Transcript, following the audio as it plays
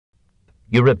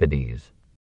Euripides.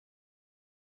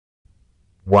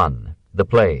 1. The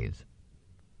Plays.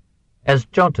 As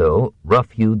Giotto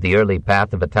rough-hewed the early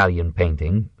path of Italian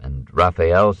painting, and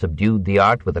Raphael subdued the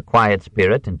art with a quiet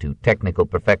spirit into technical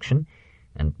perfection,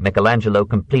 and Michelangelo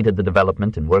completed the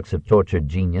development in works of tortured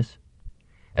genius,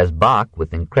 as Bach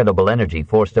with incredible energy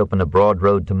forced open a broad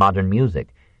road to modern music,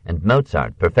 and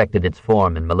Mozart perfected its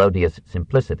form in melodious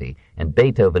simplicity, and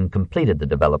Beethoven completed the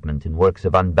development in works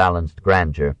of unbalanced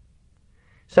grandeur,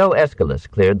 so Aeschylus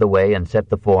cleared the way and set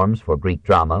the forms for Greek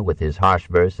drama with his harsh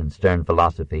verse and stern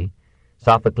philosophy,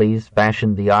 Sophocles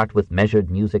fashioned the art with measured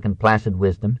music and placid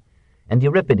wisdom, and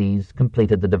Euripides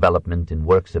completed the development in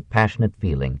works of passionate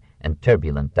feeling and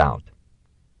turbulent doubt.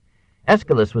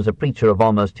 Aeschylus was a preacher of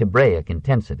almost Hebraic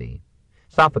intensity.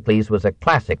 Sophocles was a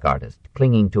classic artist,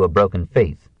 clinging to a broken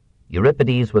faith.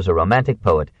 Euripides was a romantic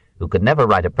poet who could never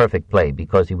write a perfect play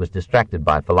because he was distracted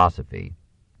by philosophy.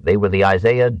 They were the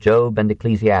Isaiah, Job, and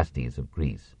Ecclesiastes of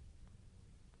Greece.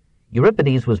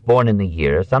 Euripides was born in the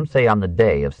year, some say on the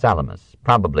day, of Salamis,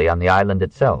 probably on the island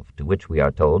itself, to which, we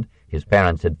are told, his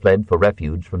parents had fled for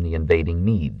refuge from the invading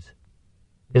Medes.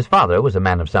 His father was a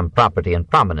man of some property and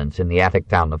prominence in the Attic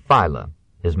town of Phyla.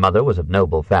 His mother was of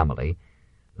noble family,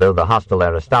 though the hostile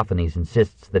Aristophanes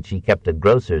insists that she kept a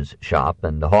grocer's shop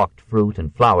and hawked fruit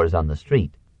and flowers on the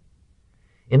street.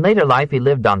 In later life he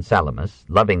lived on Salamis,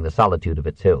 loving the solitude of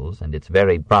its hills and its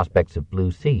varied prospects of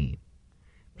blue sea.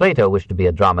 Plato wished to be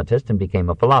a dramatist and became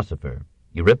a philosopher.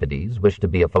 Euripides wished to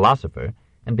be a philosopher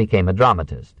and became a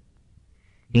dramatist.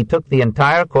 He took the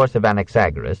entire course of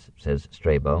Anaxagoras, says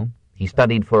Strabo. He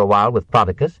studied for a while with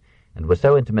Prodicus, and was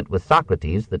so intimate with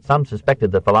Socrates that some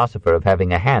suspected the philosopher of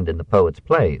having a hand in the poet's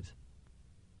plays.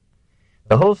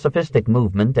 The whole sophistic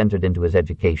movement entered into his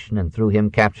education, and through him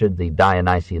captured the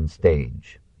Dionysian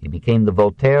stage. He became the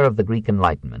Voltaire of the Greek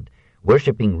Enlightenment,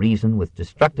 worshipping reason with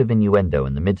destructive innuendo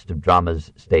in the midst of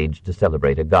dramas staged to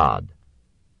celebrate a god.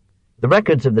 The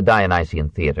records of the Dionysian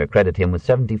theater credit him with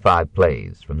 75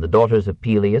 plays, from The Daughters of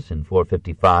Peleus in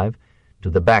 455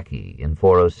 to the Bacchae in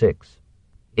 406.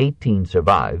 18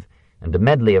 survive, and a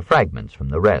medley of fragments from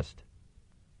the rest.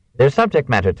 Their subject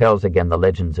matter tells again the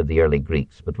legends of the early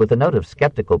Greeks, but with a note of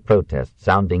skeptical protest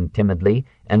sounding timidly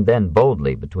and then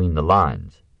boldly between the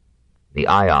lines. The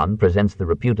Ion presents the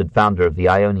reputed founder of the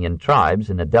Ionian tribes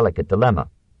in a delicate dilemma.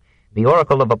 The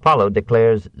oracle of Apollo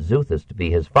declares Xuthus to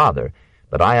be his father,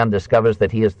 but Ion discovers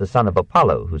that he is the son of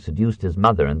Apollo, who seduced his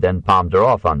mother and then palmed her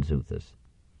off on Xuthus.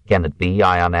 Can it be,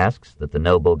 Ion asks, that the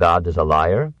noble god is a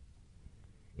liar?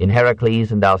 In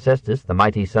Heracles and Alcestis, the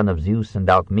mighty son of Zeus and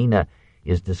Alcmena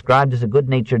is described as a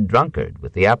good-natured drunkard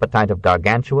with the appetite of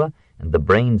Gargantua and the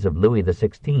brains of Louis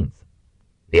XVI.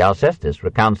 The Alcestis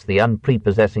recounts the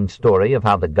unprepossessing story of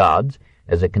how the gods,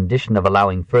 as a condition of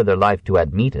allowing further life to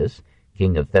Admetus,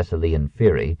 king of Thessalian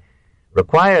Phery,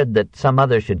 required that some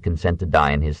other should consent to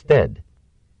die in his stead.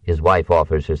 His wife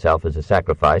offers herself as a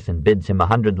sacrifice and bids him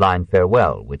 100-line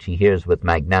farewell, which he hears with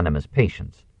magnanimous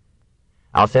patience.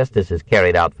 Alcestis is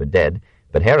carried out for dead,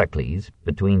 but Heracles,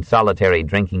 between solitary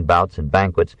drinking bouts and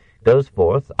banquets, goes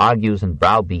forth, argues and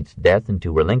browbeats death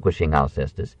into relinquishing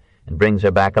Alcestis, and brings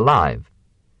her back alive.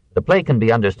 The play can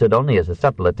be understood only as a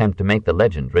subtle attempt to make the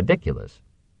legend ridiculous.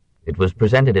 It was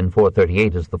presented in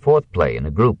 438 as the fourth play in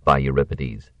a group by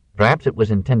Euripides. Perhaps it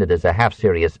was intended as a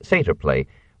half-serious satyr play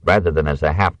rather than as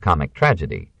a half-comic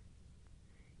tragedy.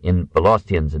 In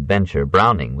Balastian's Adventure,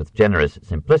 Browning, with generous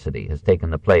simplicity, has taken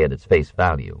the play at its face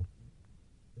value.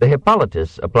 The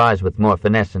Hippolytus applies with more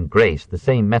finesse and grace the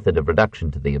same method of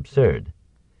reduction to the absurd.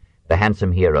 The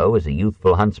handsome hero is a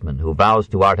youthful huntsman who vows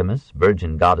to Artemis,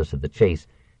 virgin goddess of the chase,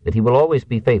 that he will always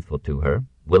be faithful to her,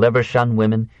 will ever shun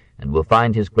women, and will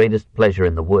find his greatest pleasure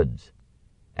in the woods.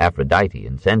 Aphrodite,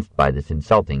 incensed by this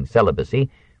insulting celibacy,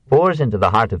 pours into the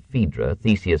heart of Phaedra,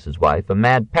 Theseus's wife, a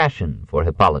mad passion for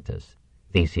Hippolytus,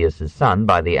 Theseus's son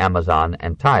by the Amazon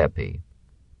Antiope.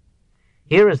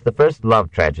 Here is the first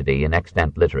love tragedy in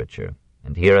extant literature,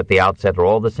 and here at the outset are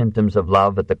all the symptoms of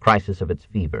love at the crisis of its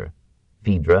fever.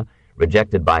 Phaedra,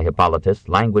 rejected by Hippolytus,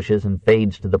 languishes and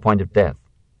fades to the point of death.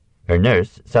 Her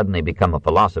nurse, suddenly become a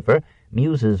philosopher,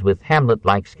 muses with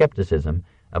Hamlet-like skepticism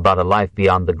about a life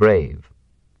beyond the grave.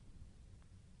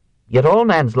 Yet all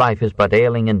man's life is but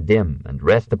ailing and dim, and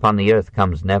rest upon the earth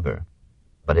comes never.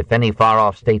 But if any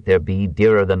far-off state there be,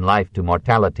 dearer than life to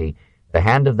mortality, the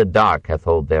hand of the dark hath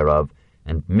hold thereof,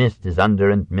 and mist is under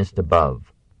and mist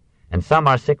above. And some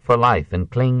are sick for life, and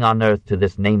cling on earth to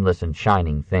this nameless and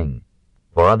shining thing.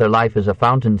 For other life is a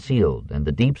fountain sealed, and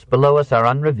the deeps below us are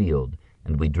unrevealed,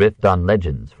 and we drift on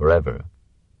legends forever.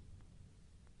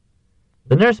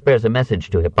 The nurse bears a message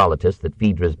to Hippolytus that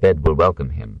Phaedra's bed will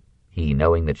welcome him. He,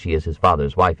 knowing that she is his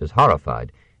father's wife, is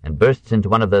horrified, and bursts into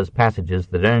one of those passages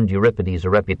that earned Euripides a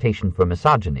reputation for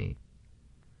misogyny.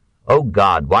 O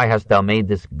God, why hast thou made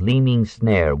this gleaming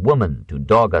snare, woman, to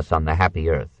dog us on the happy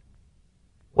earth?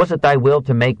 Was it thy will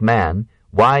to make man?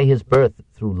 Why his birth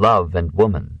through love and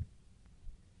woman?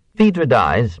 Phaedra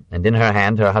dies, and in her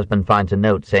hand her husband finds a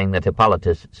note saying that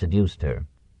Hippolytus seduced her.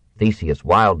 Theseus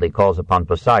wildly calls upon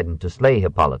Poseidon to slay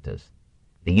Hippolytus.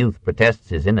 The youth protests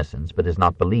his innocence, but is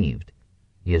not believed.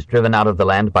 He is driven out of the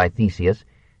land by Theseus,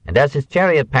 and as his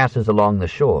chariot passes along the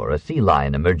shore, a sea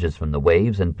lion emerges from the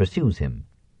waves and pursues him.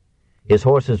 His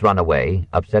horses run away,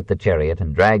 upset the chariot,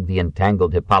 and drag the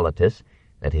entangled Hippolytus,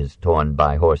 that is, torn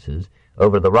by horses,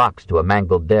 over the rocks to a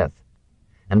mangled death.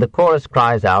 And the chorus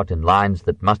cries out in lines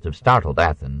that must have startled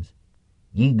Athens,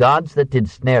 Ye gods that did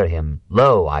snare him,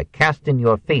 lo, I cast in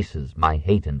your faces my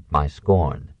hate and my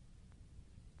scorn.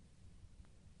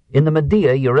 In the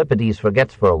Medea, Euripides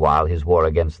forgets for a while his war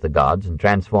against the gods and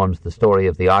transforms the story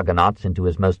of the Argonauts into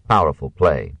his most powerful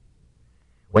play.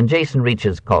 When Jason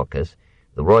reaches Colchis,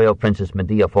 the royal princess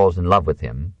Medea falls in love with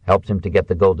him, helps him to get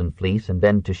the golden fleece, and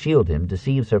then, to shield him,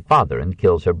 deceives her father and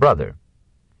kills her brother.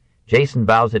 Jason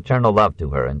vows eternal love to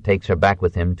her and takes her back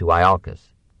with him to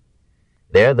Iolcus.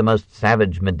 There the most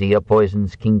savage Medea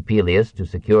poisons King Peleus to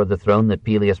secure the throne that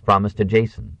Peleus promised to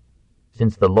Jason.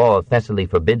 Since the law of Thessaly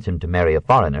forbids him to marry a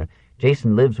foreigner,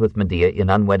 Jason lives with Medea in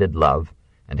unwedded love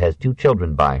and has 2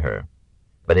 children by her.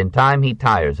 But in time he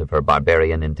tires of her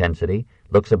barbarian intensity,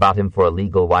 looks about him for a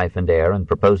legal wife and heir, and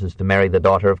proposes to marry the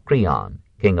daughter of Creon,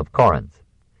 king of Corinth.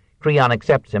 Creon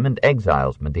accepts him and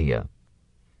exiles Medea.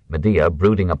 Medea,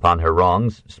 brooding upon her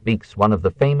wrongs, speaks one of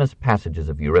the famous passages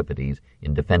of Euripides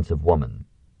in defense of woman.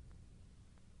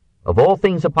 Of all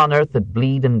things upon earth that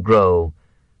bleed and grow,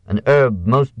 an herb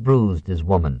most bruised is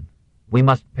woman. We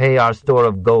must pay our store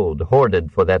of gold,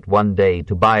 hoarded for that one day,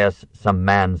 to buy us some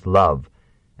man's love.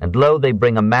 And lo, they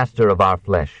bring a master of our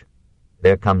flesh.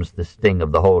 There comes the sting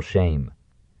of the whole shame.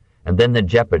 And then the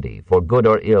jeopardy, for good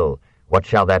or ill, what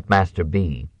shall that master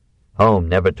be? Home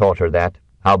never taught her that,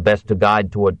 how best to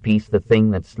guide toward peace the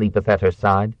thing that sleepeth at her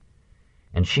side.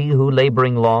 And she who,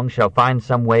 laboring long, shall find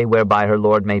some way whereby her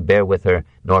lord may bear with her,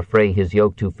 nor fray his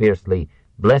yoke too fiercely,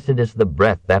 blessed is the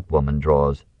breath that woman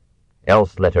draws.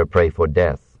 Else let her pray for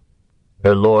death.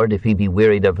 Her lord, if he be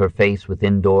wearied of her face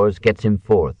within doors, gets him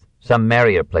forth. Some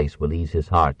merrier place will ease his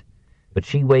heart. But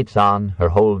she waits on, her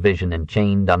whole vision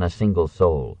enchained on a single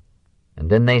soul. And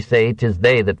then they say 'tis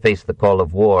they that face the call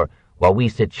of war, while we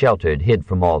sit sheltered, hid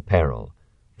from all peril.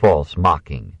 False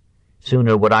mocking.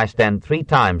 Sooner would I stand 3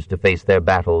 times to face their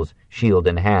battles, shield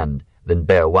in hand, than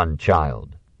bear one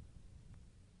child.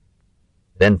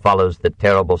 Then follows the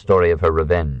terrible story of her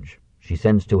revenge. She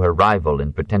sends to her rival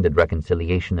in pretended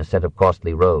reconciliation a set of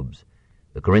costly robes.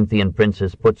 The Corinthian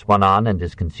princess puts one on and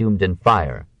is consumed in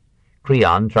fire.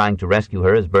 Creon, trying to rescue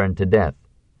her, is burned to death.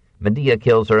 Medea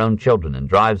kills her own children and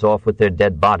drives off with their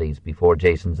dead bodies before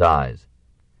Jason's eyes.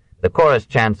 The chorus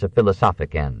chants a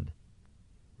philosophic end.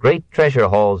 Great treasure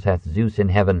halls hath Zeus in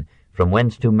heaven, from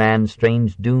whence to man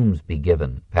strange dooms be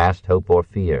given, past hope or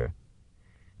fear.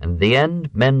 And the end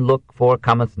men look for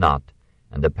cometh not,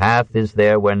 and the path is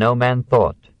there where no man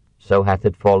thought, so hath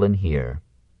it fallen here.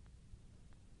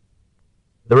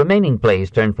 The remaining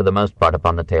plays turn for the most part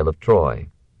upon the tale of Troy.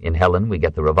 In Helen we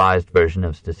get the revised version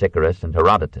of Stesichorus and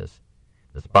Herodotus.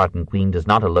 The Spartan queen does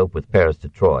not elope with Paris to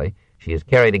Troy. She is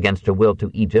carried against her will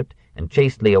to Egypt, and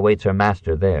chastely awaits her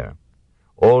master there.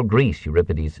 All Greece,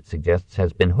 Euripides suggests,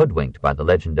 has been hoodwinked by the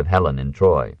legend of Helen in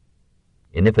Troy.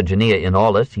 In Iphigenia in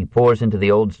Aulis, he pours into the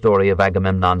old story of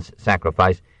Agamemnon's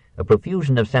sacrifice a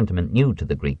profusion of sentiment new to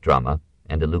the Greek drama,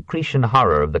 and a Lucretian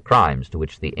horror of the crimes to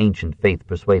which the ancient faith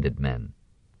persuaded men.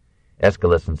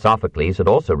 Aeschylus and Sophocles had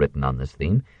also written on this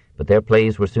theme, but their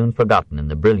plays were soon forgotten in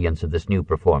the brilliance of this new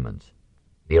performance.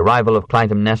 The arrival of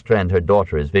Clytemnestra and her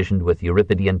daughter is visioned with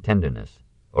Euripidean tenderness.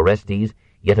 Orestes,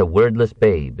 yet a wordless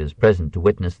babe, is present to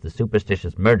witness the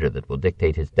superstitious murder that will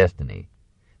dictate his destiny.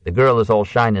 The girl is all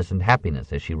shyness and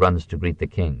happiness as she runs to greet the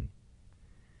king.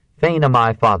 Fain am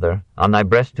I, father, on thy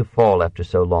breast to fall after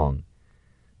so long.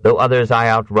 Though others I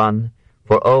outrun,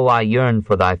 for oh, I yearn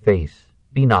for thy face.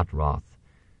 Be not wroth.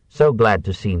 So glad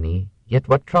to see me, yet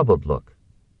what troubled look.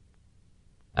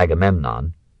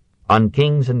 Agamemnon, on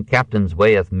kings and captains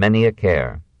weigheth many a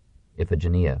care.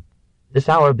 Iphigenia, this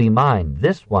hour be mine,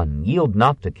 this one, yield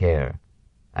not to care.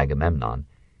 Agamemnon,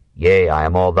 yea, I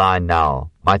am all thine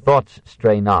now, my thoughts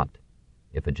stray not.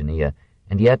 Iphigenia,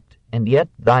 and yet,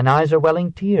 thine eyes are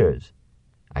welling tears.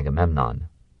 Agamemnon,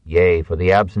 yea, for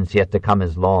the absence yet to come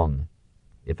is long.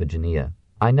 Iphigenia,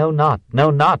 I know not,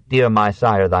 dear my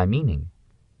sire, thy meaning.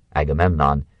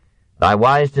 Agamemnon, Thy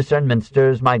wise discernment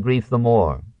stirs my grief the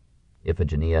more.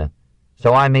 Iphigenia,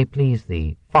 so I may please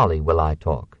thee, folly will I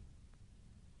talk.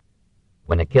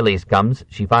 When Achilles comes,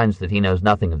 she finds that he knows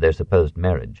nothing of their supposed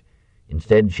marriage.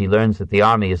 Instead, she learns that the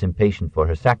army is impatient for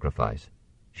her sacrifice.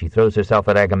 She throws herself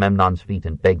at Agamemnon's feet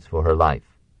and begs for her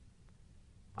life.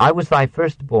 I was thy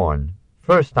firstborn,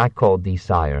 first I called thee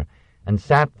sire, and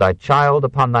sat thy child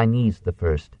upon thy knees the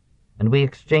first, and we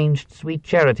exchanged sweet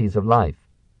charities of life.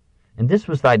 And this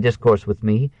was thy discourse with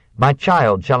me, my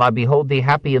child, shall I behold thee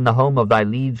happy in the home of thy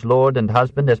liege lord and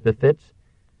husband as befits?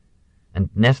 And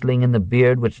nestling in the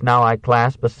beard which now I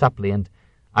clasp, a suppliant,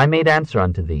 I made answer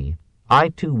unto thee, I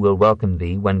too will welcome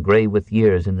thee when grey with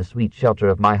years in the sweet shelter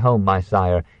of my home, my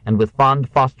sire, and with fond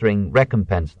fostering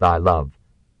recompense thy love.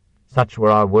 Such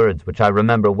were our words, which I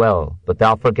remember well, but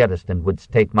thou forgettest and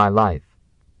wouldst take my life.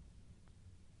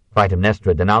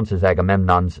 Clytemnestra denounces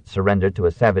Agamemnon's surrender to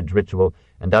a savage ritual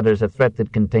and utters a threat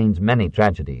that contains many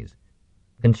tragedies.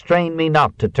 Constrain me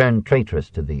not to turn traitress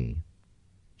to thee.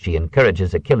 She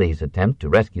encourages Achilles' attempt to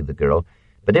rescue the girl,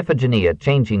 but Iphigenia,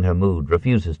 changing her mood,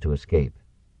 refuses to escape.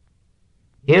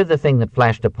 Hear the thing that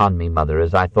flashed upon me, mother,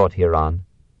 as I thought hereon.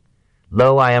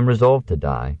 Lo, I am resolved to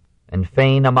die, and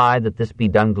fain am I that this be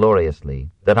done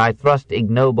gloriously, that I thrust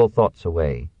ignoble thoughts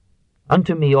away.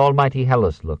 Unto me almighty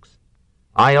Hellas looks.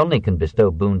 I only can bestow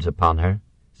boons upon her,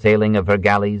 sailing of her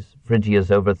galleys,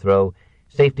 Phrygia's overthrow,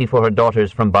 safety for her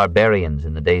daughters from barbarians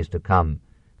in the days to come,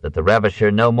 that the ravisher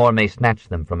no more may snatch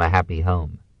them from a happy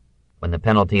home. When the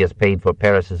penalty is paid for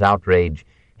Paris's outrage,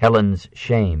 Helen's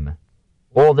shame,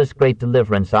 all this great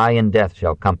deliverance I in death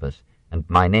shall compass, and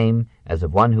my name, as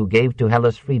of one who gave to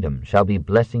Hellas freedom, shall be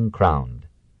blessing crowned.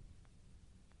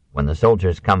 When the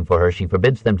soldiers come for her, she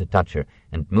forbids them to touch her,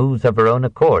 and moves of her own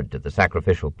accord to the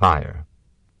sacrificial pyre.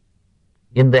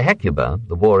 In the Hecuba,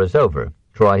 the war is over.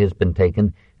 Troy has been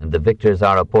taken, and the victors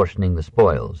are apportioning the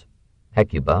spoils.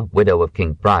 Hecuba, widow of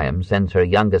King Priam, sends her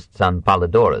youngest son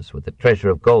Polydorus with a treasure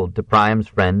of gold to Priam's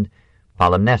friend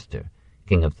Polymnestor,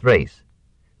 king of Thrace.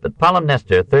 But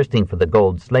Polymnestor, thirsting for the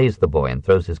gold, slays the boy and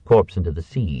throws his corpse into the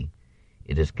sea.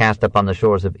 It is cast up on the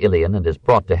shores of Ilion and is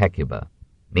brought to Hecuba.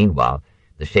 Meanwhile,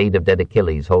 the shade of dead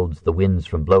Achilles holds the winds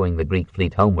from blowing the Greek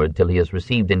fleet homeward till he has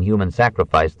received in human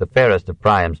sacrifice the fairest of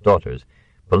Priam's daughters,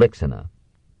 Polyxena.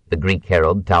 The Greek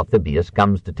herald Talthybius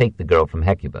comes to take the girl from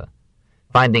Hecuba.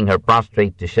 Finding her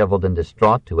prostrate, disheveled, and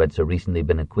distraught, who had so recently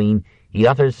been a queen, he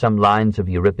utters some lines of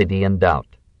Euripidean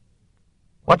doubt.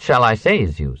 What shall I say,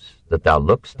 Zeus, that thou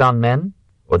look'st on men?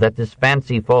 Or that this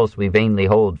fancy false we vainly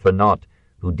hold for naught,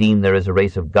 who deem there is a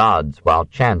race of gods, while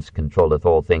chance controlleth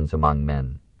all things among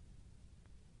men?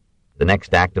 The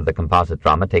next act of the composite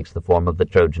drama takes the form of the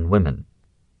Trojan women.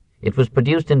 It was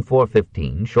produced in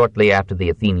 415, shortly after the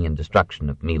Athenian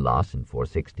destruction of Melos in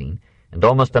 416, and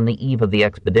almost on the eve of the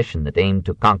expedition that aimed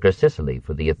to conquer Sicily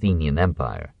for the Athenian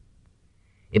Empire.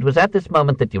 It was at this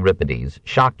moment that Euripides,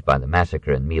 shocked by the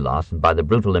massacre in Melos and by the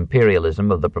brutal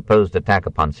imperialism of the proposed attack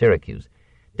upon Syracuse,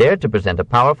 dared to present a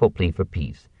powerful plea for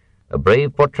peace, a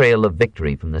brave portrayal of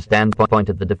victory from the standpoint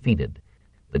of the defeated,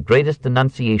 the greatest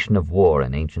denunciation of war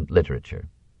in ancient literature.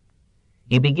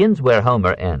 He begins where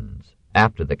Homer ends,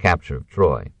 after the capture of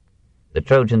Troy. The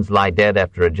Trojans lie dead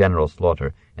after a general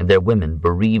slaughter, and their women,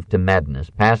 bereaved to madness,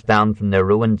 pass down from their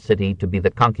ruined city to be the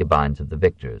concubines of the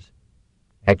victors.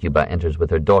 Hecuba enters with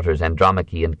her daughters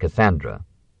Andromache and Cassandra.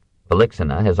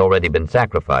 Polyxena has already been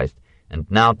sacrificed, and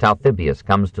now Talthybius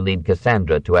comes to lead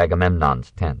Cassandra to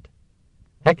Agamemnon's tent.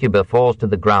 Hecuba falls to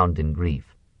the ground in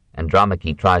grief.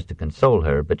 Andromache tries to console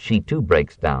her, but she too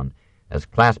breaks down, as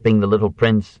clasping the little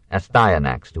prince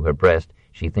Astyanax to her breast,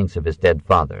 she thinks of his dead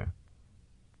father.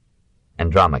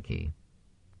 Andromache.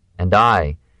 And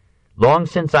I, long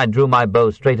since I drew my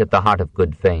bow straight at the heart of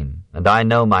good fame, and I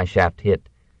know my shaft hit,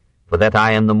 for that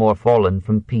I am the more fallen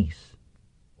from peace.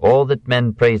 All that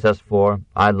men praise us for,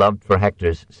 I loved for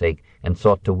Hector's sake, and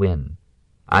sought to win.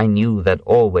 I knew that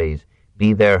always,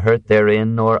 be there hurt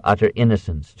therein, or utter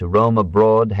innocence, to roam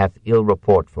abroad hath ill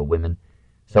report for women.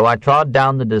 So I trod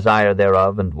down the desire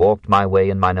thereof, and walked my way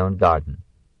in mine own garden.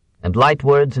 And light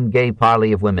words and gay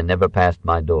parley of women never passed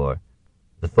my door.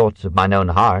 The thoughts of mine own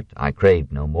heart, I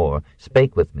craved no more,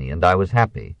 spake with me, and I was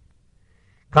happy.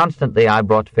 Constantly I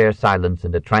brought fair silence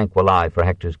and a tranquil eye for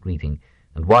Hector's greeting,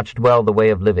 and watched well the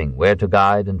way of living, where to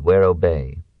guide and where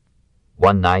obey.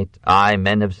 One night,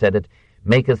 men have said it,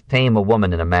 maketh tame a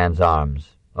woman in a man's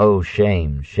arms. Oh,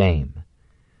 shame, shame!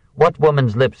 What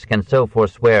woman's lips can so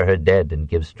forswear her dead, and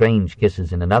give strange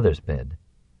kisses in another's bed?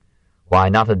 Why,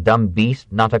 not a dumb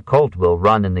beast, not a colt will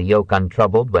run in the yoke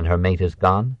untroubled when her mate is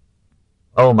gone.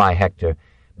 O my Hector,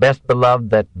 best beloved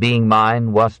that, being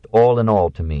mine, wast all in all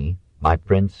to me, My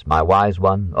prince, my wise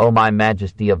one, O my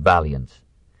majesty of valiance!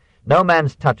 No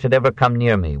man's touch had ever come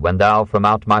near me when thou from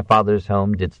out my father's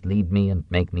home didst lead me and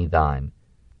make me thine.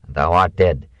 And thou art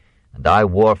dead, and I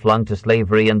war-flung to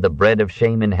slavery and the bread of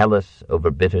shame in Hellas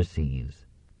over bitter seas.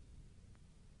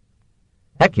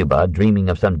 Hecuba, dreaming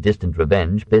of some distant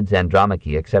revenge, bids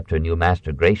Andromache accept her new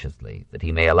master graciously, that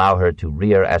he may allow her to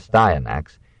rear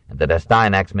Astyanax, and that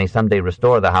Astyanax may someday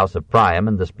restore the house of Priam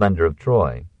and the splendor of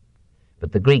Troy.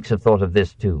 But the Greeks have thought of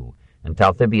this too, and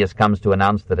Talthybius comes to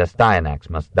announce that Astyanax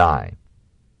must die.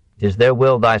 'Tis their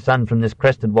will thy son from this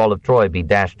crested wall of Troy be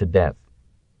dashed to death.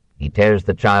 He tears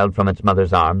the child from its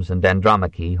mother's arms, and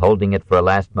Andromache, holding it for a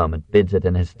last moment, bids it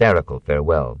an hysterical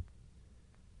farewell.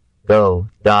 Go,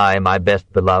 die, my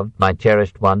best beloved, my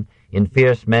cherished one, in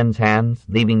fierce men's hands,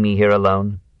 leaving me here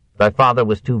alone. Thy father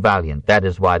was too valiant, that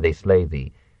is why they slay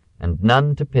thee, and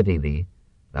none to pity thee.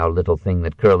 Thou little thing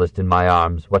that curlest in my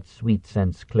arms, what sweet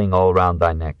scents cling all round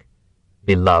thy neck.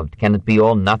 Beloved, can it be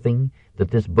all nothing,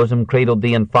 that this bosom cradled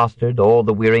thee and fostered all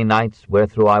the weary nights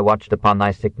wherethrough I watched upon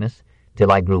thy sickness,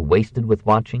 till I grew wasted with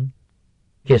watching?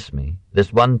 Kiss me,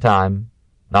 this one time,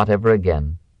 not ever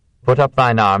again. Put up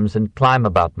thine arms and climb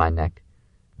about my neck.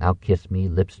 Now kiss me,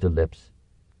 lips to lips.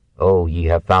 Oh, ye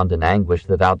have found an anguish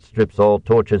that outstrips all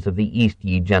tortures of the East,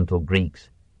 ye gentle Greeks.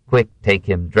 Quick, take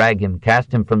him, drag him,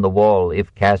 cast him from the wall,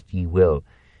 if cast ye will.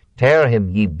 Tear him,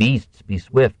 ye beasts, be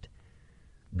swift.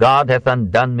 God hath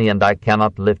undone me, and I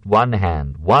cannot lift one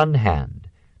hand,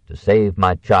 to save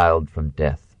my child from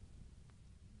death.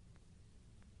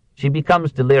 She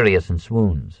becomes delirious and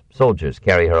swoons. Soldiers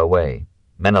carry her away.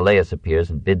 Menelaus appears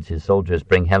and bids his soldiers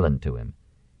bring Helen to him.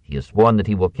 He has sworn that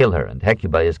he will kill her, and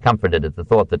Hecuba is comforted at the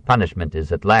thought that punishment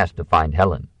is at last to find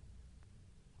Helen.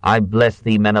 I bless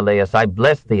thee, Menelaus, I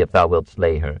bless thee if thou wilt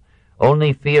slay her.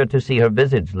 Only fear to see her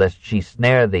visage, lest she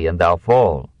snare thee and thou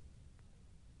fall.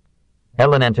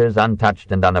 Helen enters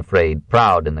untouched and unafraid,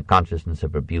 proud in the consciousness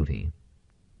of her beauty.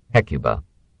 Hecuba.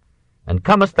 And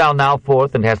comest thou now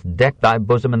forth, and hast decked thy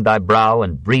bosom and thy brow,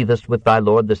 and breathest with thy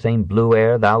lord the same blue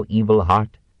air, thou evil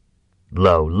heart?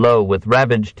 Lo, lo, with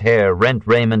ravaged hair, rent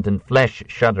raiment, and flesh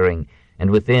shuddering, and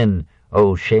within,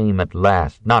 O shame at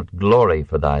last, not glory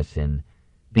for thy sin.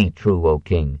 Be true, O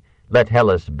king, let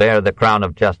Hellas bear the crown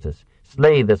of justice,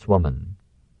 slay this woman.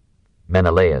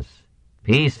 Menelaus.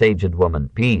 Peace, aged woman,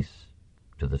 peace.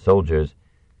 To the soldiers.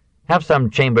 Have some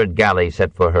chambered galley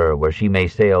set for her, where she may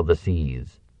sail the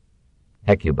seas.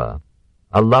 Hecuba.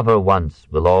 A lover once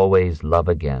will always love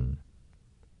again.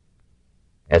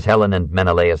 As Helen and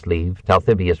Menelaus leave,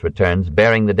 Talthybius returns,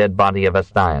 bearing the dead body of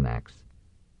Astyanax.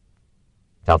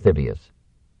 Talthybius.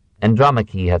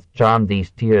 Andromache hath charmed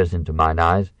these tears into mine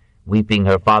eyes, weeping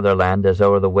her fatherland as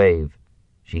o'er the wave.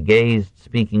 She gazed,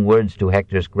 speaking words to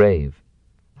Hector's grave.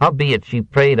 Howbeit she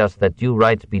prayed us that due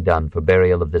rites be done for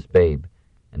burial of this babe,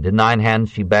 and in thine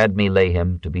hands she bade me lay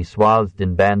him, to be swathed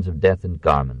in bands of death and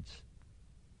garments.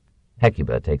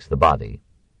 Hecuba takes the body.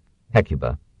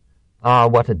 Hecuba. Ah,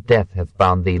 what a death hath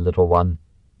found thee, little one!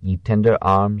 Ye tender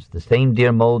arms, the same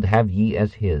dear mould have ye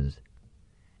as his.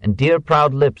 And dear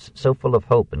proud lips, so full of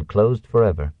hope and closed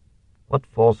forever. What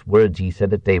false words ye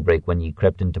said at daybreak when ye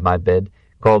crept into my bed,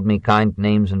 called me kind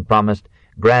names and promised,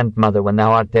 Grandmother, when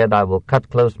thou art dead, I will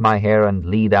cut close my hair and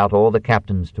lead out all the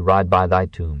captains to ride by thy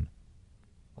tomb.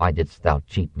 Why didst thou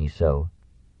cheat me so?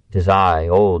 'Tis I,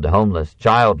 old, homeless,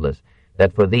 childless,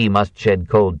 that for thee must shed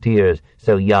cold tears,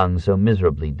 so young, so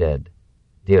miserably dead.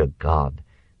 Dear God,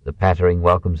 the pattering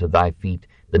welcomes of thy feet,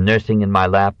 the nursing in my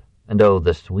lap, and oh,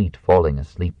 the sweet falling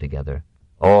asleep together,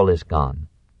 all is gone.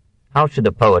 How should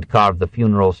a poet carve the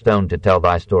funeral stone to tell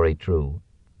thy story true?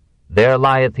 There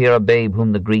lieth here a babe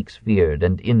whom the Greeks feared,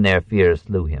 and in their fear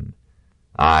slew him.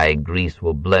 Aye, Greece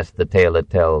will bless the tale it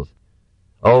tells.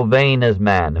 O vain is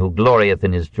man, who glorieth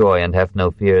in his joy, and hath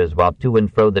no fears, while to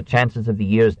and fro the chances of the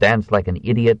years dance like an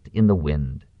idiot in the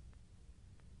wind.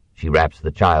 She wraps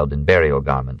the child in burial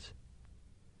garments.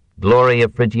 Glory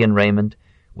of Phrygian raiment,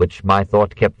 which my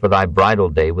thought kept for thy bridal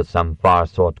day with some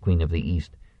far-sought queen of the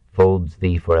East, folds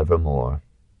thee forevermore.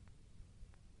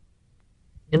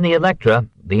 In the Electra,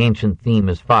 the ancient theme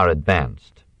is far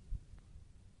advanced.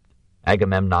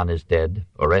 Agamemnon is dead,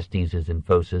 Orestes is in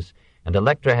Phocis, and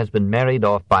Electra has been married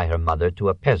off by her mother to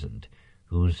a peasant,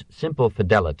 whose simple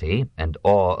fidelity and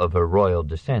awe of her royal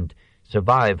descent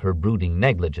survive her brooding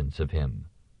negligence of him.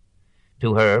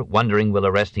 To her, wondering will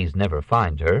Orestes never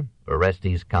find her,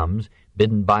 Orestes comes,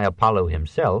 bidden by Apollo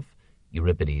himself,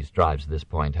 Euripides drives this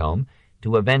point home,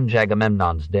 to avenge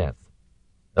Agamemnon's death.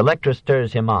 Electra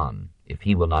stirs him on. If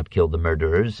he will not kill the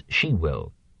murderers, she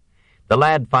will. The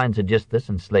lad finds Aegisthus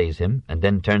and slays him, and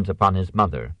then turns upon his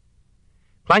mother.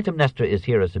 Clytemnestra is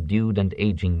here a subdued and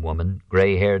aging woman,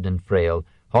 gray-haired and frail,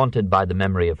 haunted by the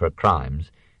memory of her crimes,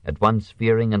 at once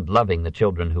fearing and loving the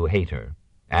children who hate her,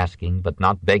 asking but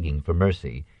not begging for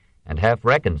mercy, and half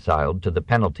reconciled to the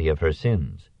penalty of her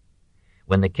sins.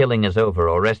 When the killing is over,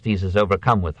 Orestes is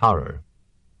overcome with horror.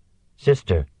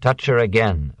 "Sister, touch her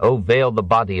again, O veil the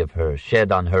body of her, shed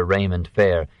on her raiment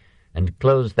fair, and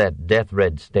close that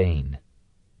death-red stain.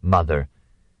 Mother,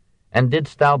 and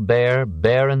didst thou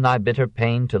bear in thy bitter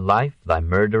pain to life thy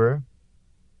murderer?"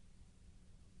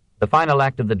 The final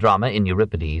act of the drama in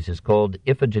Euripides is called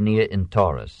Iphigenia in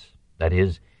Taurus, that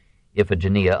is,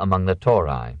 Iphigenia among the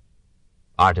Tauri.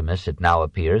 Artemis, it now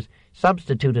appears,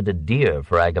 substituted a deer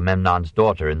for Agamemnon's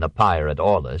daughter in the pyre at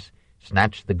Aulis,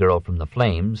 snatched the girl from the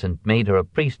flames, and made her a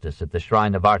priestess at the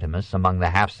shrine of Artemis among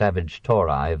the half-savage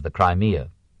Tauri of the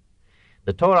Crimea.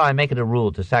 The Tauri make it a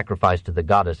rule to sacrifice to the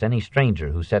goddess any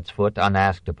stranger who sets foot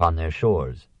unasked upon their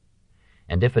shores.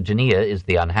 And Iphigenia is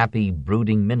the unhappy,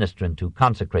 brooding ministrant who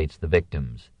consecrates the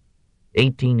victims.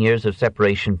 18 years of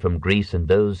separation from Greece and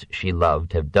those she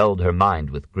loved have dulled her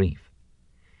mind with grief.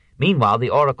 Meanwhile,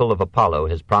 the oracle of Apollo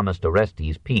has promised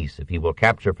Orestes peace if he will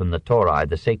capture from the Tauri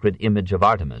the sacred image of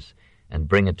Artemis and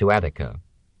bring it to Attica.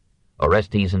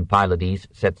 Orestes and Pylades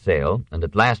set sail, and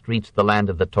at last reach the land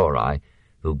of the Tauri,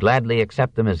 who gladly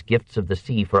accept them as gifts of the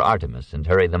sea for Artemis and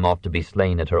hurry them off to be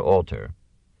slain at her altar.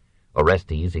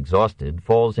 Orestes, exhausted,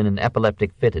 falls in an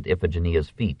epileptic fit at Iphigenia's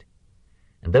feet,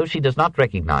 and though she does not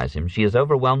recognize him, she is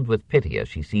overwhelmed with pity as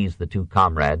she sees the two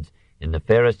comrades, in the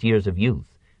fairest years of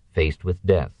youth, faced with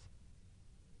death.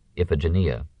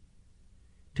 Iphigenia.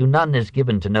 To none is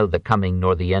given to know the coming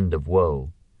nor the end of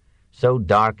woe. So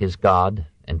dark is God,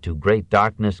 and to great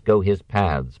darkness go his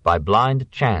paths, by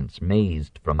blind chance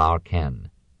mazed from our ken.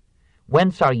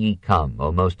 Whence are ye come,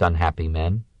 O most unhappy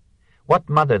men? What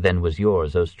mother then was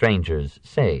yours, O strangers,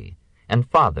 say, and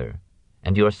father,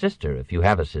 and your sister, if you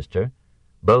have a sister,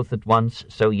 both at once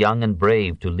so young and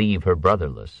brave to leave her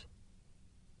brotherless?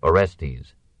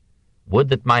 Orestes. Would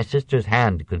that my sister's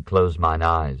hand could close mine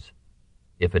eyes.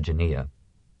 Iphigenia.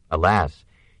 Alas,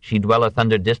 she dwelleth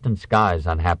under distant skies,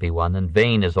 unhappy one, and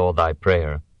vain is all thy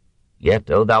prayer.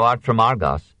 Yet, O thou art from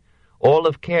Argos, all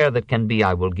of care that can be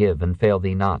I will give, and fail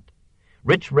thee not.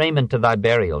 Rich raiment to thy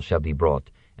burial shall be brought,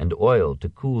 and oil to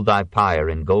cool thy pyre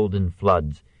in golden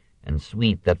floods, and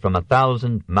sweet that from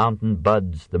 1,000 mountain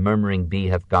buds the murmuring bee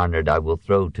hath garnered I will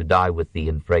throw to die with thee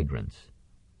in fragrance.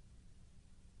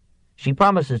 She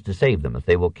promises to save them if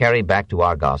they will carry back to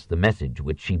Argos the message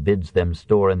which she bids them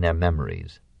store in their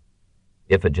memories.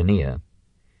 Iphigenia.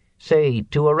 Say,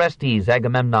 to Orestes,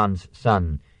 Agamemnon's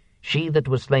son, she that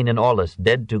was slain in Aulis,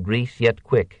 dead to Greece, yet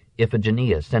quick,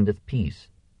 Iphigenia sendeth peace.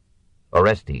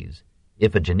 Orestes.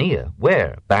 Iphigenia,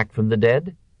 where? Back from the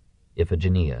dead?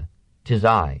 Iphigenia. 'Tis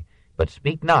I, but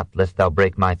speak not, lest thou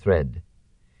break my thread.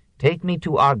 Take me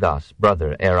to Argos,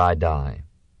 brother, ere I die.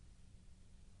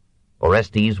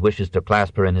 Orestes wishes to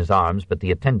clasp her in his arms, but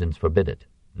the attendants forbid it.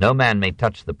 No man may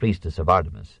touch the priestess of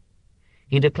Artemis.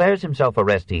 He declares himself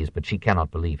Orestes, but she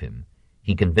cannot believe him.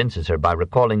 He convinces her by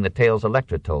recalling the tales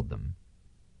Electra told them.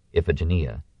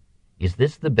 Iphigenia. Is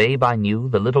this the babe I knew,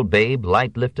 the little babe,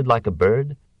 light-lifted like a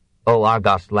bird? O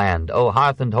Argos land, O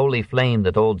hearth and holy flame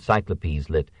that old Cyclopes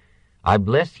lit, I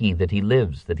bless ye that he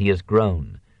lives, that he has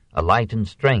grown, a light and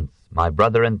strength, my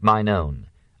brother and mine own.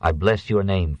 I bless your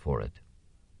name for it.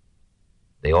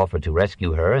 They offer to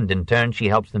rescue her, and in turn she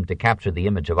helps them to capture the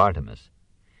image of Artemis.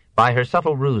 By her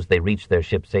subtle ruse they reach their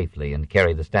ship safely and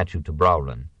carry the statue to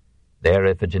Brauron. There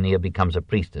Iphigenia becomes a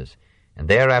priestess, and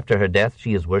there after her death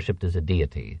she is worshipped as a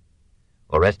deity.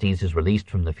 Orestes is released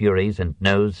from the Furies and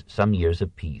knows some years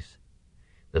of peace.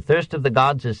 The thirst of the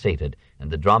gods is sated,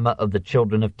 and the drama of the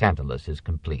children of Tantalus is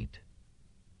complete.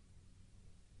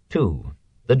 2.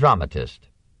 The Dramatist.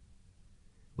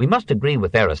 We must agree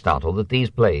with Aristotle that these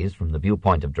plays, from the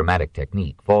viewpoint of dramatic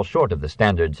technique, fall short of the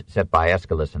standards set by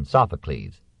Aeschylus and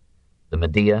Sophocles. The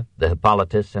Medea, the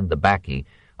Hippolytus, and the Bacchae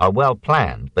are well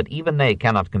planned, but even they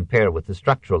cannot compare with the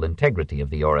structural integrity of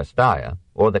the Oresteia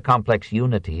or the complex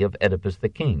unity of Oedipus the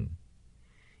King.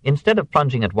 Instead of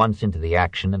plunging at once into the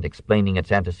action and explaining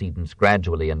its antecedents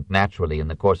gradually and naturally in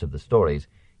the course of the stories,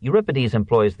 Euripides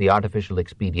employs the artificial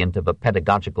expedient of a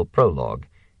pedagogical prologue,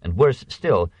 and worse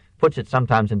still, puts it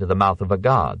sometimes into the mouth of a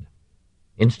god.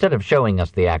 Instead of showing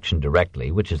us the action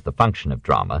directly, which is the function of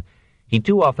drama, he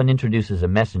too often introduces a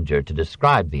messenger to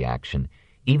describe the action,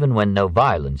 even when no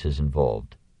violence is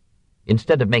involved.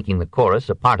 Instead of making the chorus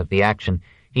a part of the action,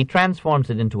 he transforms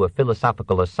it into a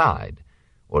philosophical aside,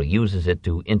 or uses it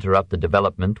to interrupt the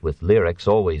development with lyrics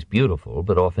always beautiful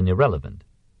but often irrelevant.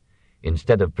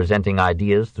 Instead of presenting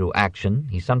ideas through action,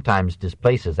 he sometimes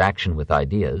displaces action with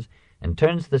ideas and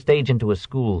turns the stage into a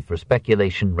school for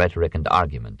speculation, rhetoric, and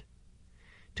argument.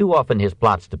 Too often his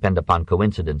plots depend upon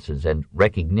coincidences and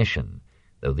recognition,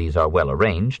 though these are well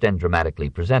arranged and dramatically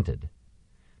presented.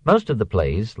 Most of the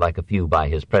plays, like a few by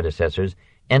his predecessors,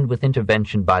 end with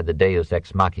intervention by the deus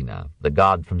ex machina, the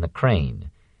god from the crane,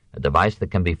 a device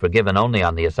that can be forgiven only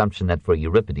on the assumption that for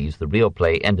Euripides the real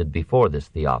play ended before this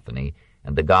theophany,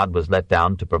 and the god was let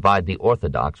down to provide the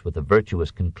orthodox with a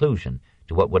virtuous conclusion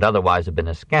to what would otherwise have been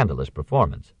a scandalous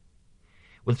performance.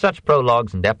 With such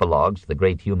prologues and epilogues, the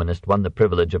great humanist won the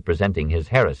privilege of presenting his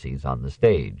heresies on the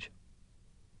stage.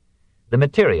 The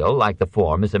material, like the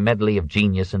form, is a medley of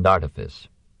genius and artifice.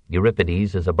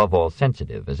 Euripides is above all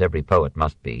sensitive, as every poet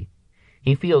must be.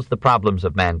 He feels the problems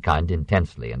of mankind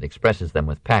intensely and expresses them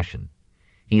with passion.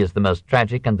 He is the most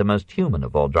tragic and the most human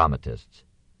of all dramatists.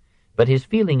 But his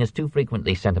feeling is too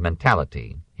frequently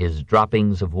sentimentality. His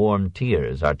droppings of warm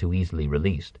tears are too easily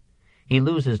released. He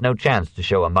loses no chance to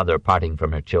show a mother parting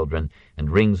from her children and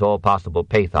wrings all possible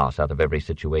pathos out of every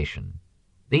situation.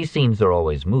 These scenes are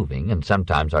always moving and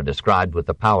sometimes are described with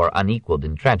a power unequaled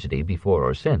in tragedy before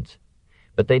or since.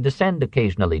 But they descend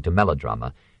occasionally to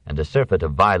melodrama and a surfeit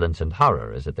of violence and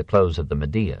horror as at the close of the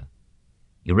Medea.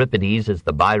 Euripides is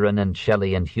the Byron and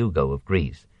Shelley and Hugo of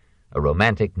Greece, a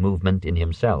romantic movement in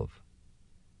himself.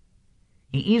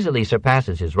 He easily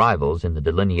surpasses his rivals in the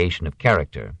delineation of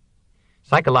character.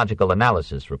 Psychological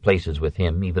analysis replaces with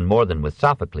him, even more than with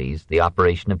Sophocles, the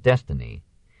operation of destiny.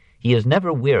 He is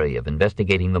never weary of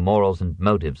investigating the morals and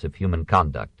motives of human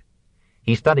conduct.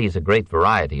 He studies a great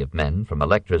variety of men, from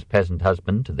Electra's peasant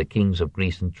husband to the kings of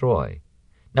Greece and Troy.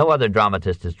 No other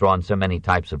dramatist has drawn so many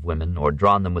types of women or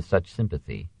drawn them with such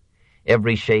sympathy.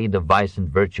 Every shade of vice and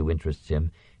virtue interests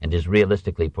him and is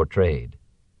realistically portrayed.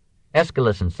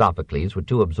 Aeschylus and Sophocles were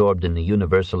too absorbed in the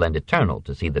universal and eternal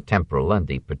to see the temporal and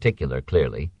the particular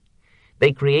clearly.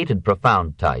 They created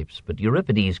profound types, but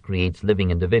Euripides creates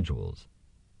living individuals.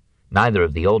 Neither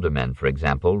of the older men, for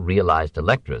example, realized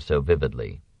Electra so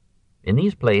vividly. In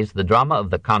these plays, the drama of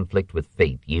the conflict with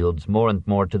fate yields more and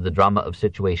more to the drama of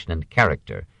situation and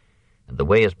character, and the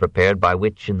way is prepared by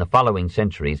which, in the following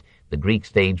centuries, the Greek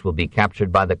stage will be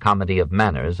captured by the comedy of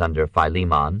manners under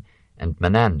Philemon and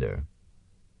Menander.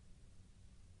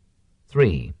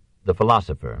 3. The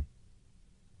Philosopher.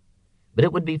 But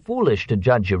it would be foolish to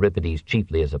judge Euripides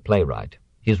chiefly as a playwright.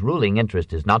 His ruling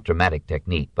interest is not dramatic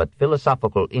technique, but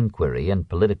philosophical inquiry and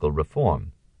political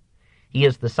reform. He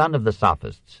is the son of the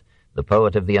sophists, the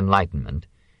poet of the Enlightenment,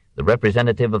 the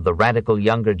representative of the radical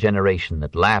younger generation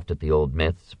that laughed at the old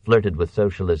myths, flirted with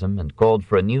socialism, and called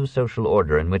for a new social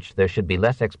order in which there should be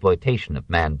less exploitation of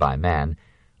man by man,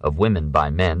 of women by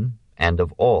men, and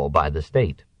of all by the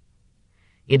state.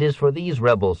 It is for these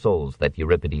rebel souls that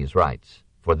Euripides writes.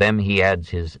 For them he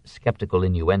adds his skeptical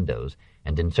innuendos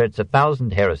and inserts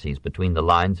 1,000 heresies between the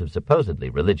lines of supposedly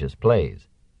religious plays.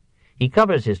 He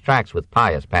covers his tracks with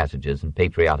pious passages and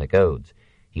patriotic odes.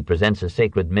 He presents a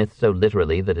sacred myth so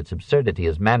literally that its absurdity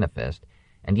is manifest,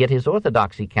 and yet his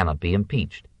orthodoxy cannot be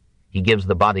impeached. He gives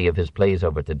the body of his plays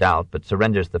over to doubt, but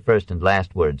surrenders the first and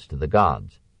last words to the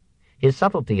gods. His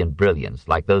subtlety and brilliance,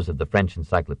 like those of the French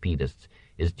encyclopedists,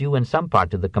 is due in some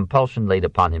part to the compulsion laid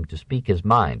upon him to speak his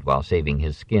mind while saving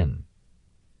his skin.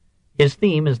 His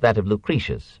theme is that of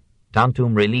Lucretius,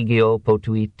 tantum religio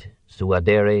potuit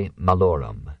suadere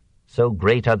malorum. So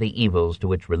great are the evils to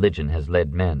which religion has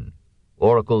led men.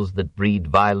 Oracles that breed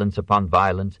violence upon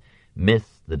violence,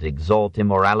 myths that exalt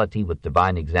immorality with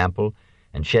divine example,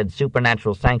 and shed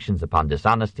supernatural sanctions upon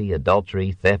dishonesty,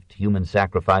 adultery, theft, human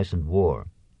sacrifice, and war.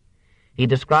 He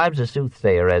describes a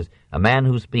soothsayer as a man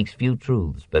who speaks few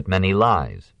truths but many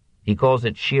lies. He calls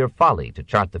it sheer folly to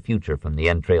chart the future from the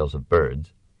entrails of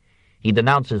birds. He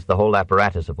denounces the whole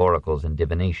apparatus of oracles and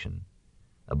divination.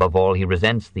 Above all, he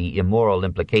resents the immoral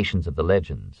implications of the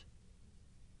legends.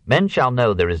 Men shall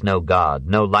know there is no God,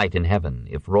 no light in heaven,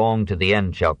 if wrong to the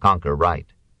end shall conquer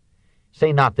right.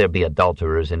 Say not there be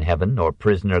adulterers in heaven, or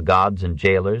prisoner gods and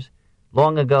jailers.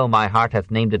 Long ago my heart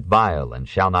hath named it vile, and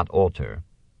shall not alter.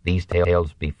 These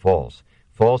tales be false,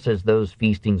 false as those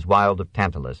feastings wild of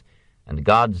Tantalus, and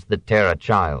gods that tear a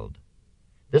child.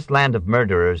 This land of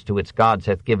murderers to its gods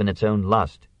hath given its own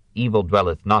lust. Evil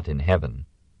dwelleth not in heaven.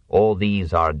 All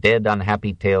these are dead,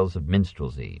 unhappy tales of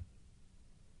minstrelsy.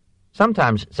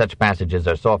 Sometimes such passages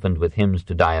are softened with hymns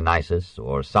to Dionysus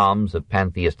or psalms of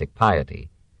pantheistic piety,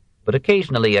 but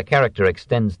occasionally a character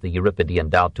extends the Euripidean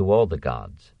doubt to all the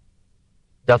gods.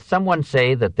 Doth someone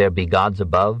say that there be gods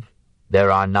above? There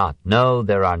are not, no,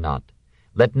 there are not.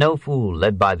 Let no fool,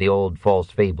 led by the old false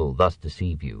fable, thus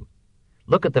deceive you.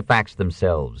 Look at the facts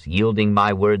themselves, yielding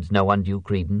my words no undue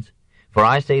credence. For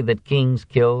I say that kings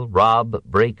kill, rob,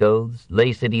 break oaths,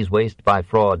 lay cities waste by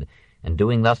fraud, and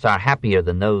doing thus are happier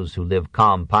than those who live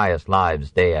calm, pious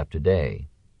lives day after day.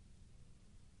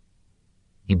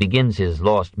 He begins his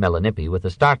lost Melanippe with a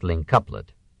startling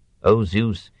couplet. O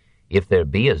Zeus, if there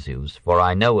be a Zeus, for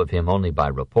I know of him only by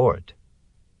report.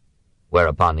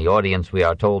 Whereupon the audience, we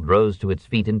are told, rose to its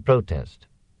feet in protest.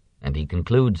 And he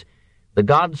concludes, the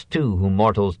gods, too, whom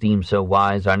mortals deem so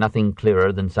wise, are nothing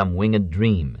clearer than some winged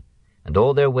dream, and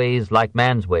all their ways, like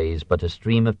man's ways, but a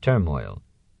stream of turmoil.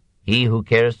 He who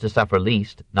cares to suffer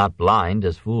least, not blind,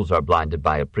 as fools are blinded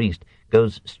by a priest,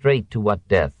 goes straight to what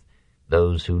death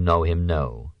those who know him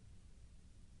know.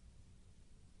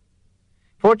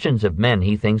 Fortunes of men,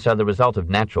 he thinks, are the result of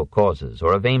natural causes,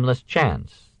 or of aimless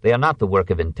chance. They are not the work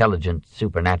of intelligent,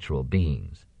 supernatural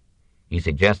beings. He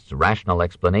suggests rational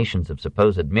explanations of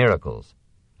supposed miracles.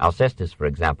 Alcestis, for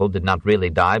example, did not really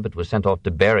die, but was sent off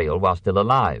to burial while still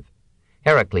alive.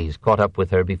 Heracles caught up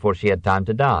with her before she had time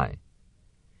to die.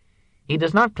 He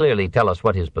does not clearly tell us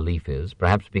what his belief is,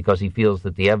 perhaps because he feels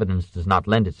that the evidence does not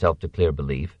lend itself to clear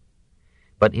belief.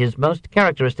 But his most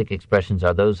characteristic expressions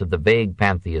are those of the vague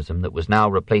pantheism that was now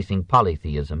replacing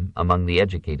polytheism among the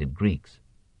educated Greeks.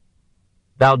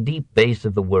 Thou deep base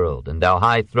of the world, and thou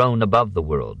high throne above the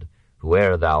world,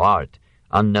 whoe'er thou art,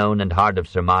 unknown and hard of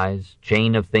surmise,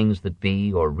 chain of things that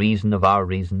be, or reason of our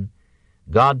reason,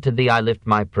 God, to thee I lift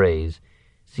my praise,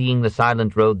 seeing the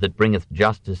silent road that bringeth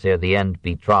justice ere the end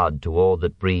be trod to all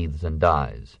that breathes and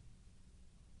dies.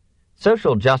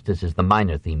 Social justice is the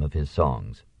minor theme of his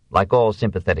songs. Like all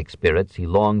sympathetic spirits, he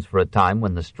longs for a time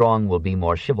when the strong will be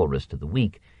more chivalrous to the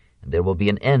weak, and there will be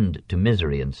an end to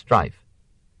misery and strife.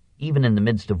 Even in the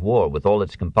midst of war, with all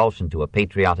its compulsion to a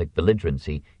patriotic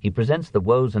belligerency, he presents the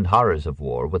woes and horrors of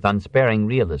war with unsparing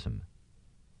realism.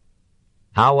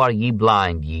 How are ye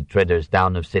blind, ye treaders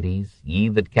down of cities, ye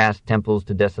that cast temples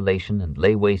to desolation and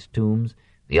lay waste tombs,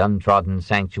 the untrodden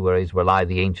sanctuaries where lie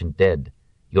the ancient dead,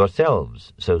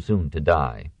 yourselves so soon to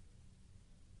die.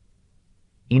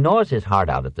 He gnaws his heart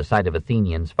out at the sight of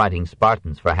Athenians fighting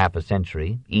Spartans for half a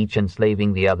century, each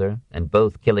enslaving the other, and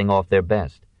both killing off their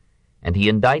best, and he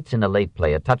indites in a late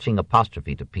play a touching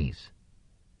apostrophe to peace.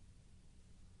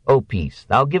 O peace,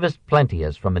 thou givest plenty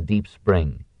as from a deep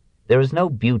spring. There is no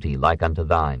beauty like unto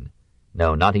thine,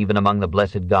 no, not even among the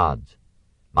blessed gods.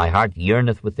 My heart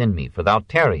yearneth within me, for thou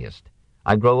tarriest.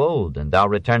 I grow old, and thou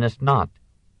returnest not.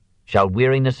 Shall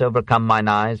weariness overcome mine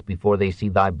eyes before they see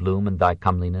thy bloom and thy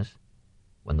comeliness?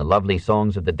 When the lovely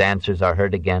songs of the dancers are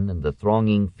heard again, and the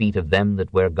thronging feet of them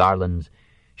that wear garlands,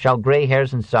 shall gray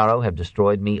hairs and sorrow have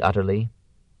destroyed me utterly?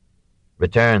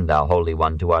 Return, thou Holy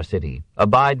One, to our city.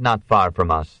 Abide not far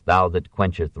from us, thou that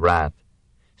quencheth wrath.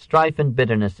 Strife and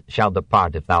bitterness shall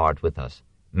depart if thou art with us.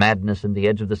 Madness and the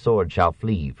edge of the sword shall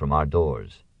flee from our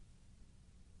doors.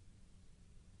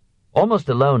 Almost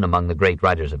alone among the great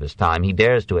writers of his time, he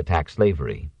dares to attack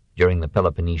slavery. During the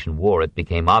Peloponnesian War, it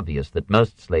became obvious that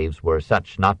most slaves were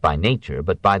such not by nature,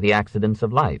 but by the accidents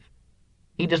of life.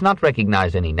 He does not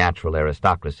recognize any natural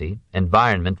aristocracy.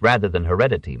 Environment rather than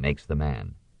heredity makes the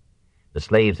man. The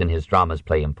slaves in his dramas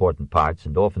play important parts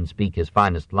and often speak his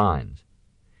finest lines.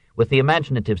 With the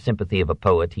imaginative sympathy of a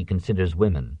poet, he considers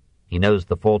women. He knows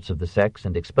the faults of the sex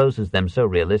and exposes them so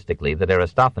realistically that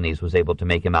Aristophanes was able to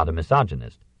make him out a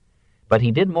misogynist. But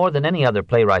he did more than any other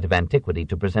playwright of antiquity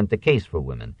to present the case for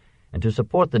women and to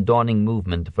support the dawning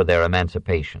movement for their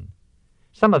emancipation.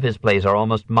 Some of his plays are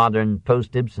almost modern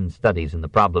post-Ibsen studies in the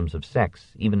problems of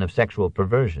sex, even of sexual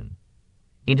perversion.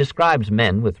 He describes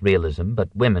men with realism,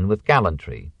 but women with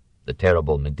gallantry. The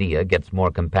terrible Medea gets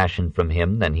more compassion from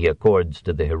him than he accords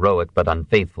to the heroic but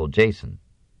unfaithful Jason.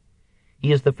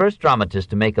 He is the first dramatist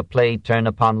to make a play turn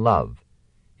upon love.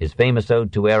 His famous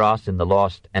ode to Eros in the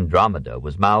lost Andromeda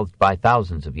was mouthed by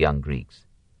thousands of young Greeks.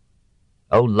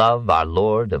 O love, our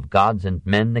lord, of gods and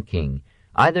men the king,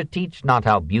 either teach not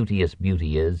how beauteous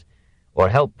beauty is, or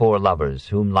help poor lovers,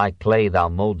 whom like clay thou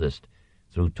mouldest,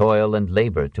 through toil and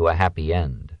labor to a happy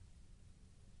end.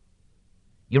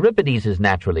 Euripides is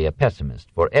naturally a pessimist,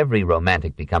 for every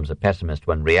romantic becomes a pessimist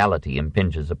when reality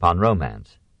impinges upon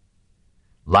romance.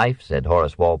 Life, said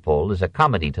Horace Walpole, is a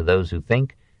comedy to those who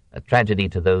think, a tragedy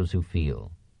to those who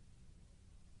feel.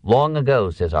 Long ago,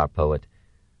 says our poet,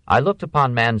 I looked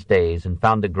upon man's days and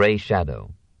found a gray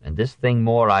shadow, and this thing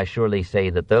more I surely say,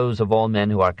 that those of all men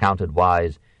who are counted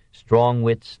wise, strong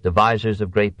wits, devisers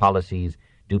of great policies,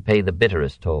 do pay the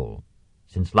bitterest toll.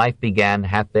 Since life began,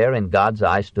 hath there in God's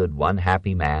eye stood one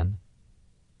happy man?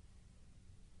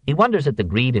 He wonders at the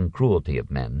greed and cruelty of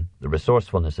men, the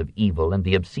resourcefulness of evil, and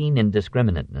the obscene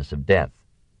indiscriminateness of death.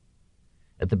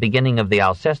 At the beginning of the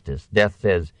Alcestis, Death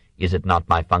says, "Is it not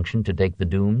my function to take the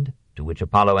doomed?" To which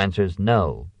Apollo answers,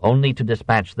 "No, only to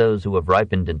dispatch those who have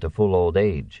ripened into full old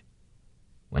age."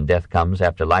 When death comes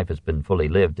after life has been fully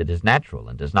lived, it is natural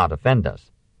and does not offend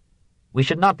us. We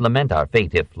should not lament our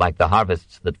fate if, like the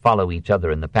harvests that follow each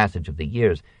other in the passage of the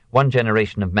years, one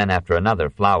generation of men after another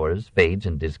flowers, fades,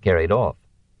 and is carried off.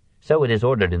 So it is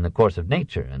ordered in the course of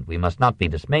nature, and we must not be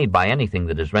dismayed by anything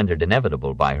that is rendered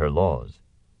inevitable by her laws.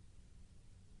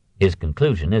 His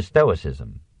conclusion is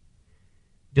Stoicism.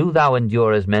 "Do thou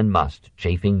endure as men must,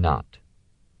 chafing not."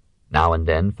 Now and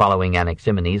then, following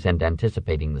Anaximenes and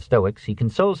anticipating the Stoics, he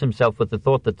consoles himself with the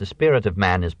thought that the spirit of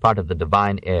man is part of the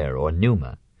divine air, or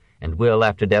pneuma, and will,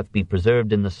 after death, be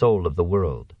preserved in the soul of the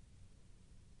world.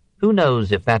 Who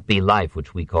knows if that be life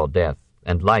which we call death,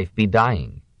 and life be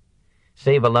dying?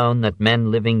 Save alone that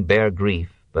men living bear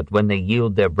grief, but when they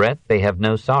yield their breath, they have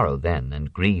no sorrow then,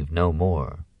 and grieve no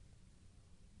more.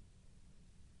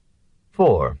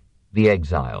 4. The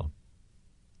Exile.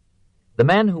 The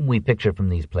man whom we picture from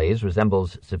these plays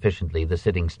resembles sufficiently the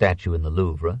sitting statue in the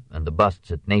Louvre and the busts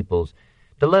at Naples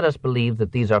to let us believe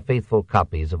that these are faithful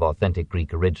copies of authentic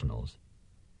Greek originals.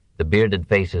 The bearded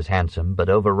face is handsome, but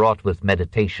overwrought with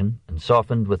meditation and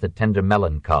softened with a tender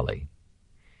melancholy.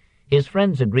 His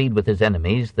friends agreed with his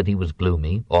enemies that he was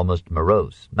gloomy, almost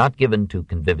morose, not given to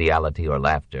conviviality or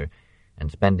laughter, and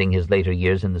spending his later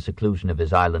years in the seclusion of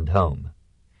his island home.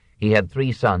 He had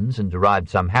 3 sons and derived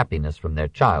some happiness from their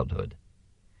childhood.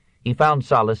 He found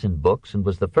solace in books and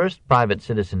was the first private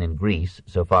citizen in Greece,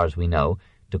 so far as we know,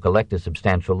 to collect a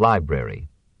substantial library.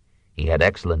 He had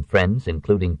excellent friends,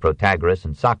 including Protagoras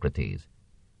and Socrates.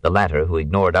 The latter, who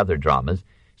ignored other dramas,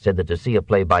 said that to see a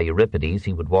play by Euripides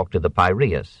he would walk to the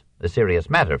Piraeus, a serious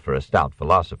matter for a stout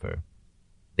philosopher.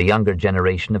 The younger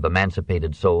generation of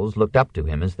emancipated souls looked up to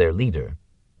him as their leader,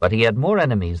 but he had more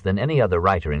enemies than any other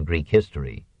writer in Greek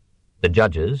history. The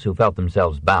judges, who felt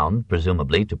themselves bound,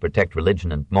 presumably, to protect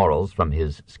religion and morals from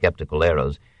his skeptical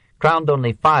arrows, crowned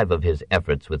only 5 of his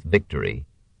efforts with victory.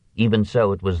 Even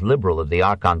so, it was liberal of the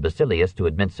Archon Basilius to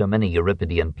admit so many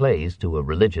Euripidean plays to a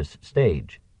religious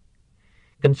stage.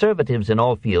 Conservatives in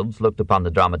all fields looked upon the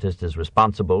dramatist as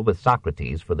responsible with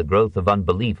Socrates for the growth of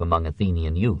unbelief among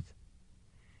Athenian youth.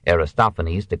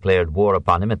 Aristophanes declared war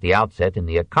upon him at the outset in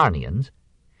the Acharnians,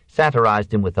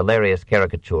 satirized him with hilarious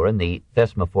caricature in the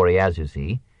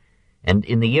Thesmophoriazusi, and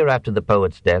in the year after the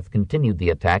poet's death continued the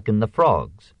attack in the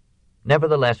Frogs.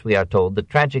 Nevertheless, we are told the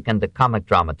tragic and the comic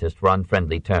dramatist were on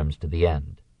friendly terms to the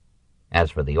end.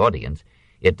 As for the audience,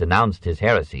 it denounced his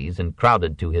heresies and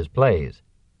crowded to his plays.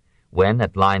 When,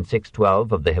 at line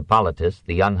 612 of the Hippolytus,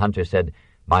 the young hunter said,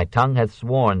 "My tongue hath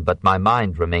sworn, but my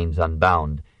mind remains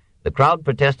unbound," the crowd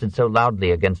protested so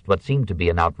loudly against what seemed to be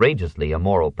an outrageously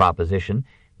immoral proposition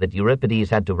that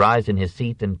Euripides had to rise in his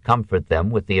seat and comfort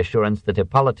them with the assurance that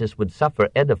Hippolytus would suffer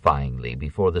edifyingly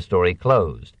before the story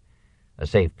closed, a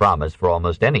safe promise for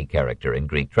almost any character in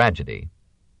Greek tragedy.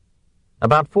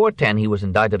 About 410 he was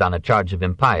indicted on a charge of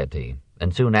impiety,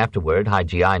 and soon afterward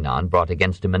Hygienon brought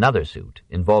against him another suit,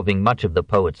 involving much of the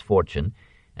poet's fortune,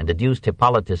 and adduced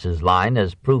Hippolytus's line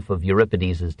as proof of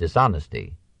Euripides's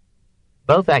dishonesty.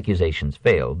 Both accusations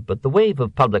failed, but the wave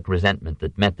of public resentment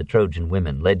that met the Trojan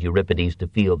women led Euripides to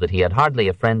feel that he had hardly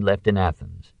a friend left in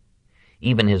Athens.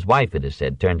 Even his wife, it is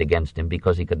said, turned against him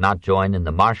because he could not join in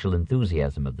the martial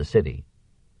enthusiasm of the city.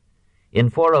 In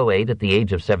 408, at the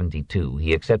age of 72,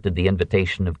 he accepted the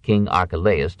invitation of King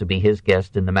Archelaus to be his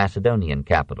guest in the Macedonian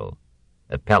capital.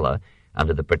 At Pella,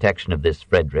 under the protection of this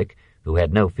Frederick, who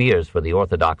had no fears for the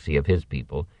orthodoxy of his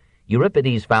people,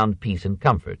 Euripides found peace and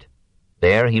comfort.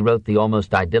 There he wrote the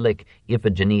almost idyllic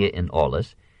Iphigenia in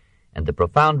Aulis and the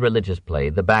profound religious play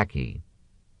The Bacchae.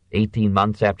 18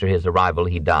 months after his arrival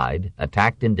he died,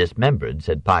 attacked and dismembered,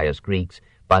 said pious Greeks,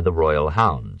 by the royal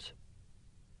hounds.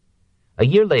 A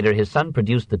year later his son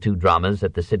produced the 2 dramas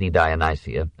at the city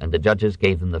Dionysia, and the judges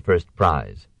gave them the first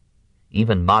prize.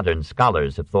 Even modern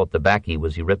scholars have thought The Bacchae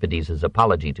was Euripides's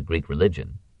apology to Greek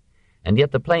religion. And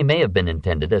yet the play may have been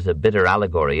intended as a bitter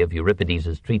allegory of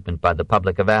Euripides's treatment by the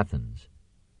public of Athens.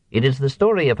 It is the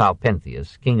story of how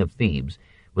Pentheus, king of Thebes,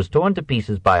 was torn to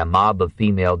pieces by a mob of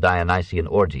female Dionysian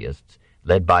orgiasts,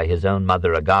 led by his own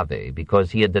mother Agave,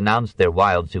 because he had denounced their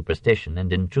wild superstition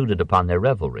and intruded upon their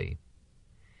revelry.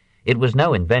 It was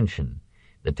no invention.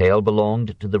 The tale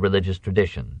belonged to the religious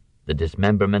tradition. The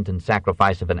dismemberment and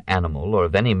sacrifice of an animal, or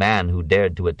of any man who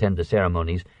dared to attend the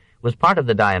ceremonies, was part of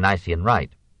the Dionysian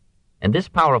rite. And this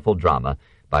powerful drama,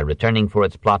 by returning for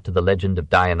its plot to the legend of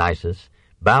Dionysus,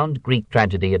 bound Greek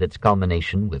tragedy at its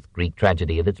culmination with Greek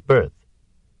tragedy at its birth.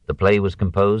 The play was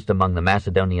composed among the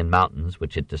Macedonian mountains,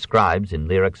 which it describes in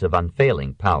lyrics of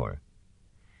unfailing power.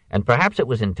 And perhaps it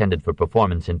was intended for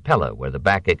performance in Pella, where the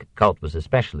Bacchic cult was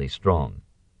especially strong.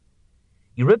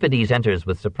 Euripides enters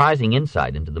with surprising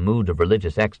insight into the mood of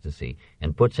religious ecstasy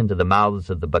and puts into the mouths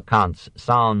of the Bacchantes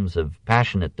psalms of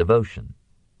passionate devotion.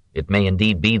 It may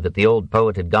indeed be that the old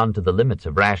poet had gone to the limits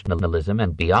of rationalism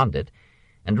and beyond it,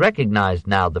 and recognized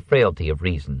now the frailty of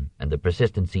reason and the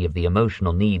persistency of the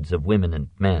emotional needs of women and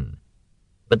men.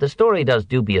 But the story does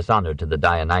dubious honor to the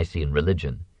Dionysian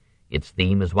religion. Its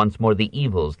theme is once more the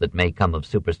evils that may come of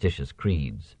superstitious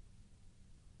creeds.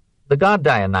 The god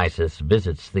Dionysus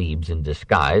visits Thebes in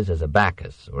disguise as a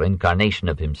Bacchus, or incarnation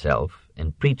of himself,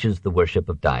 and preaches the worship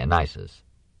of Dionysus.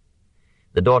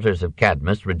 The daughters of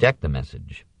Cadmus reject the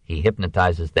message. He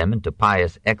hypnotizes them into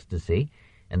pious ecstasy,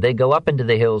 and they go up into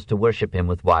the hills to worship him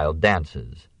with wild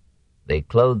dances. They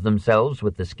clothe themselves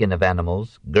with the skin of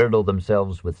animals, girdle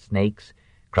themselves with snakes,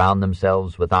 crown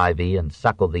themselves with ivy, and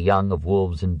suckle the young of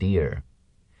wolves and deer.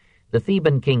 The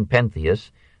Theban king Pentheus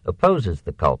opposes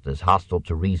the cult as hostile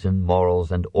to reason,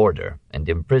 morals, and order, and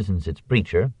imprisons its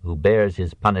preacher, who bears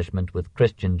his punishment with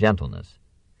Christian gentleness.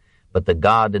 But the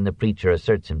god in the preacher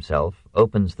asserts himself,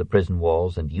 opens the prison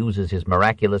walls, and uses his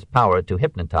miraculous power to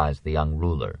hypnotize the young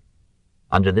ruler.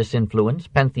 Under this influence,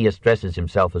 Pentheus dresses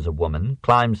himself as a woman,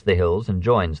 climbs the hills, and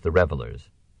joins the revelers.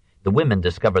 The women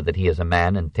discover that he is a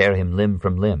man and tear him limb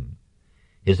from limb.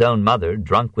 His own mother,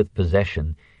 drunk with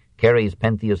possession, carries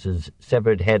Pentheus's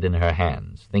severed head in her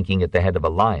hands, thinking it the head of a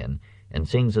lion, and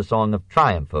sings a song of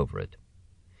triumph over it.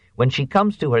 When she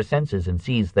comes to her senses and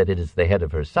sees that it is the head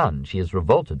of her son, she is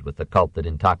revolted with the cult that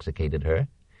intoxicated her.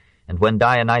 And when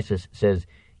Dionysus says,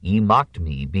 "Ye mocked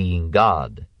me, being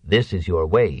God, this is your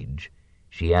wage,"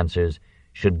 she answers,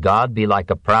 "Should God be like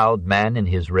a proud man in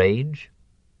his rage?"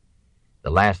 The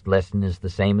last lesson is the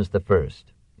same as the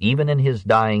first. Even in his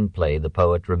dying play, the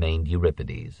poet remained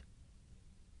Euripides.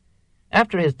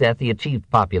 After his death, he achieved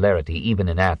popularity even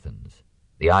in Athens.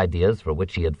 The ideas for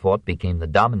which he had fought became the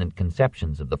dominant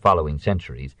conceptions of the following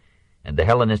centuries, and the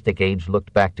Hellenistic age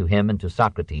looked back to him and to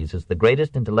Socrates as the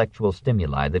greatest intellectual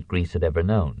stimuli that Greece had ever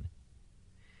known.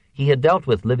 He had dealt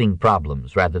with living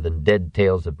problems rather than dead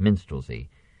tales of minstrelsy,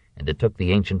 and it took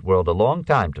the ancient world a long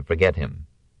time to forget him.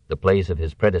 The plays of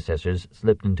his predecessors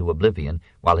slipped into oblivion,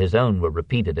 while his own were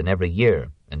repeated in every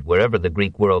year, and wherever the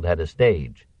Greek world had a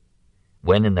stage.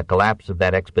 When, in the collapse of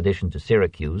that expedition to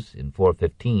Syracuse, in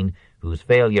 415, whose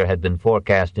failure had been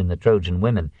forecast in the Trojan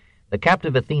women, the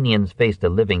captive Athenians faced a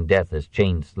living death as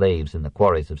chained slaves in the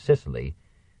quarries of Sicily,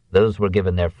 those were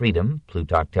given their freedom,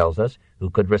 Plutarch tells us, who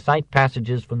could recite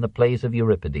passages from the plays of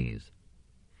Euripides.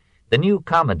 The new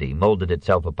comedy molded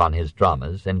itself upon his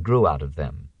dramas and grew out of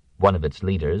them. One of its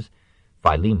leaders,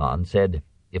 Philemon, said,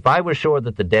 "If I were sure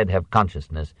that the dead have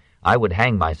consciousness, I would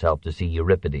hang myself to see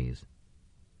Euripides."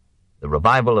 The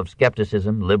revival of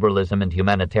skepticism, liberalism, and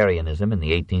humanitarianism in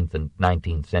the 18th and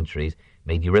 19th centuries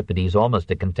made Euripides almost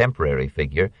a contemporary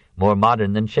figure, more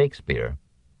modern than Shakespeare.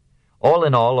 All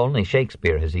in all, only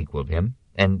Shakespeare has equaled him,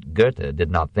 and Goethe did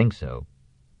not think so.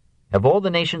 Have all the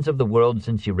nations of the world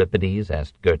since Euripides,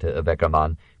 asked Goethe of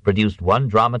Eckermann, produced one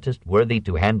dramatist worthy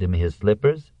to hand him his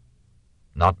slippers?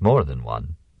 Not more than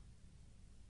one.